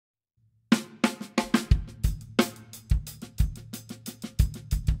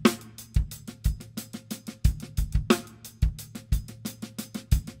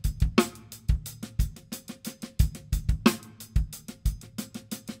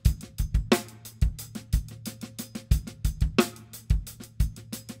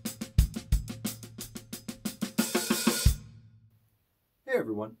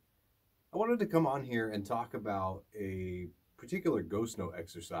everyone. I wanted to come on here and talk about a particular ghost note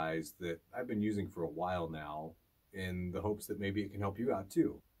exercise that I've been using for a while now in the hopes that maybe it can help you out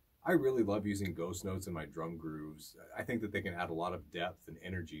too. I really love using ghost notes in my drum grooves. I think that they can add a lot of depth and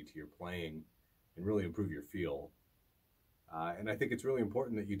energy to your playing and really improve your feel. And I think it's really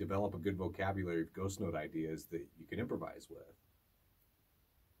important that you develop a good vocabulary of ghost note ideas that you can improvise with.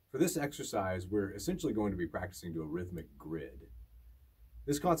 For this exercise, we're essentially going to be practicing to a rhythmic grid.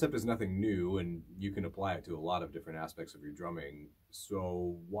 This concept is nothing new, and you can apply it to a lot of different aspects of your drumming.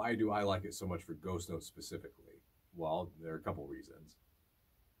 So why do I like it so much for ghost notes specifically? Well, there are a couple reasons.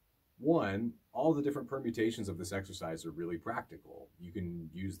 One, all the different permutations of this exercise are really practical. You can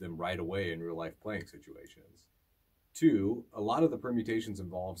use them right away in real life playing situations. Two, a lot of the permutations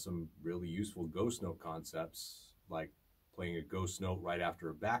involve some really useful ghost note concepts, like playing a ghost note right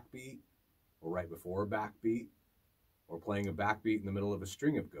after a backbeat, or right before a backbeat, or playing a backbeat in the middle of a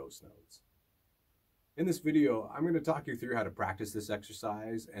string of ghost notes. In this video, I'm going to talk you through how to practice this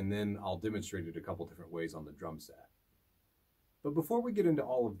exercise, and then I'll demonstrate it a couple different ways on the drum set. But before we get into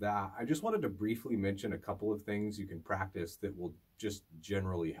all of that, I just wanted to briefly mention a couple of things you can practice that will just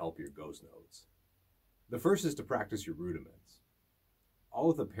generally help your ghost notes. The first is to practice your rudiments.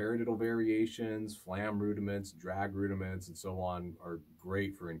 All of the paradiddle variations, flam rudiments, drag rudiments, and so on are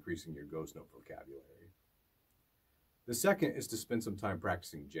great for increasing your ghost note vocabulary. The second is to spend some time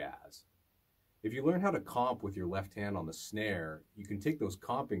practicing jazz. If you learn how to comp with your left hand on the snare, you can take those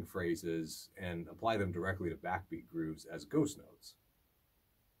comping phrases and apply them directly to backbeat grooves as ghost notes.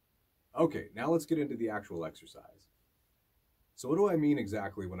 Okay, now let's get into the actual exercise. So what do I mean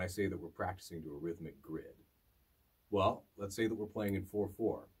exactly when I say that we're practicing to a rhythmic grid? Well, let's say that we're playing in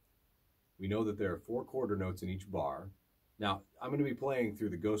 4/4. We know that there are 4 quarter notes in each bar. Now, I'm going to be playing through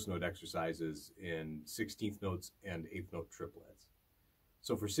the ghost note exercises in 16th notes and 8th note triplets.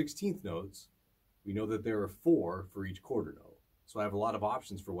 So for 16th notes, we know that there are 4 for each quarter note. So I have a lot of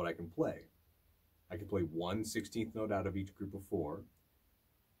options for what I can play. I can play one 16th note out of each group of 4,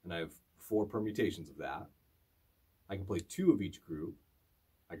 and I have 4 permutations of that. I can play 2 of each group.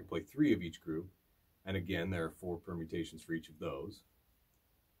 I can play 3 of each group, and again, there are 4 permutations for each of those.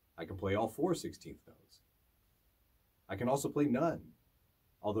 I can play all 4 16th notes. I can also play none.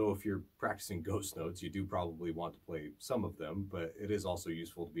 Although if you're practicing ghost notes, you do probably want to play some of them, but it is also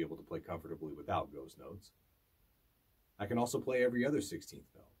useful to be able to play comfortably without ghost notes. I can also play every other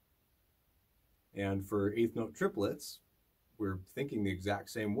 16th note. And for 8th note triplets, we're thinking the exact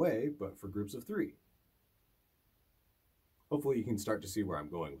same way, but for groups of 3. Hopefully you can start to see where I'm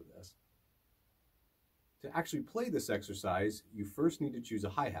going with this. To actually play this exercise, you first need to choose a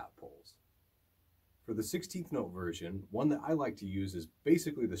hi-hat pulse. For the 16th note version, one that I like to use is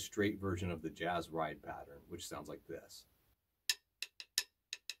basically the straight version of the jazz ride pattern, which sounds like this.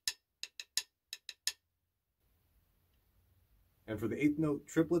 And for the 8th note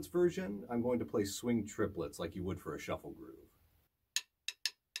triplets version, I'm going to play swing triplets like you would for a shuffle groove.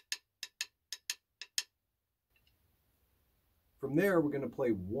 From there, we're going to play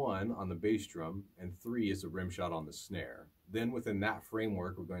 1 on the bass drum and 3 as a rim shot on the snare. Then within that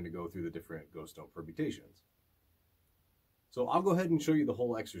framework, we're going to go through the different ghost note permutations. So I'll go ahead and show you the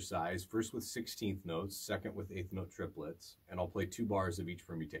whole exercise, first with 16th notes, second with 8th note triplets, and I'll play 2 bars of each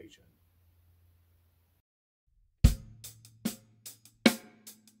permutation.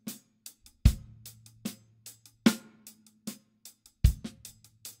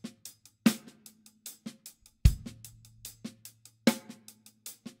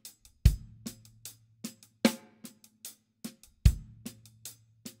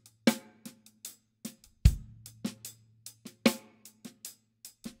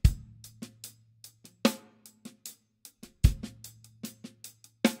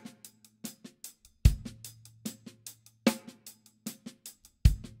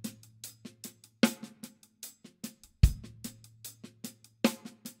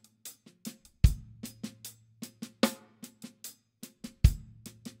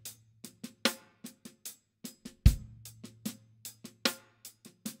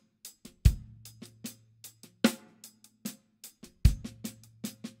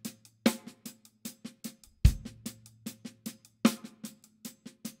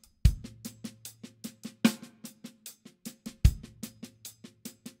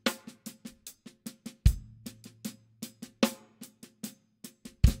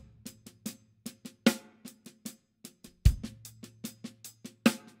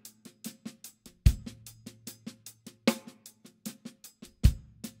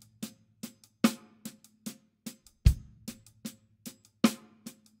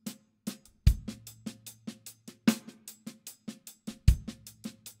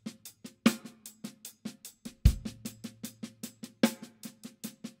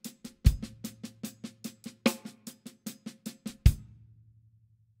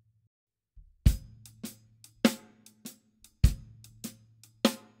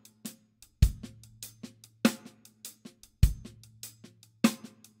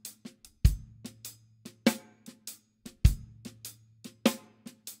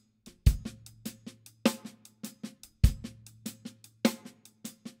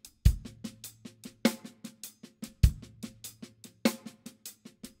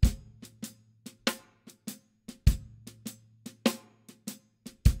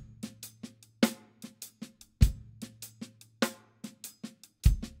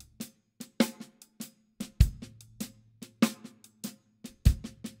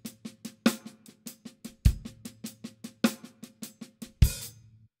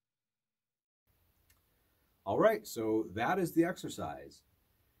 All right, so that is the exercise.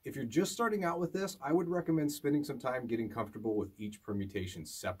 If you're just starting out with this, I would recommend spending some time getting comfortable with each permutation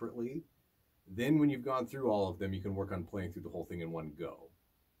separately. Then when you've gone through all of them, you can work on playing through the whole thing in one go.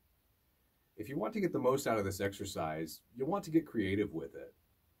 If you want to get the most out of this exercise, you'll want to get creative with it.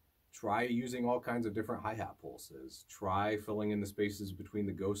 Try using all kinds of different hi-hat pulses. Try filling in the spaces between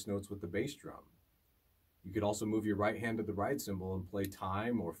the ghost notes with the bass drum. You could also move your right hand to the ride cymbal and play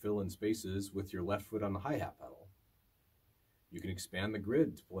time or fill in spaces with your left foot on the hi-hat pedal. You can expand the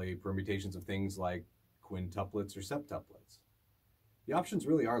grid to play permutations of things like quintuplets or septuplets. The options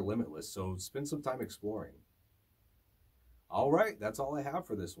really are limitless, so spend some time exploring. All right, that's all I have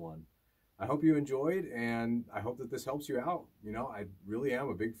for this one. I hope you enjoyed, and I hope that this helps you out. You know, I really am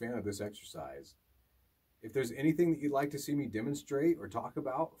a big fan of this exercise. If there's anything that you'd like to see me demonstrate or talk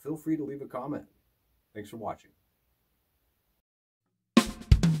about, feel free to leave a comment. Thanks for watching.